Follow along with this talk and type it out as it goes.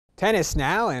Tennis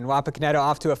now, and Wapakoneta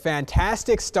off to a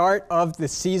fantastic start of the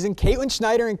season. Caitlin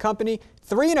Schneider and company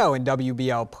 3-0 in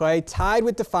WBL play, tied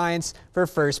with Defiance for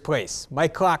first place.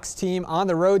 Mike Klock's team on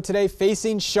the road today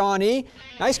facing Shawnee.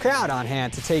 Nice crowd on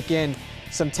hand to take in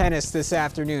some tennis this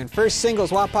afternoon. First singles,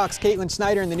 Wapak's Caitlin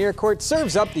Schneider in the near court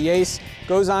serves up the ace,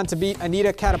 goes on to beat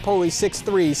Anita Catapoli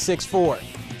 6-3,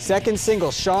 6-4. Second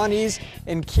singles, Shawnee's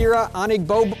and Kira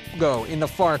Onigbogo in the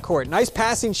far court. Nice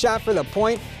passing shot for the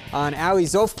point on Ali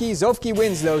Zofke. Zofke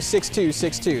wins though 6-2,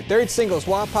 6-2. Third singles,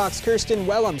 Wapak's Kirsten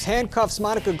Wellams handcuffs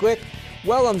Monica Glick.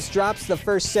 Wellams drops the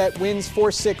first set, wins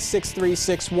 4-6, 6-3,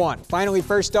 6-1. Finally,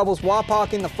 first doubles,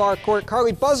 Wapak in the far court.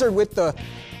 Carly Buzzard with the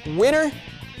winner.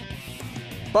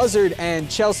 Buzzard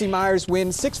and Chelsea Myers win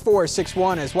 6-4,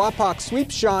 6-1 as Wapak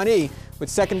sweeps Shawnee, with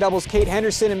second doubles Kate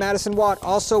Henderson and Madison Watt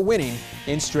also winning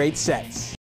in straight sets.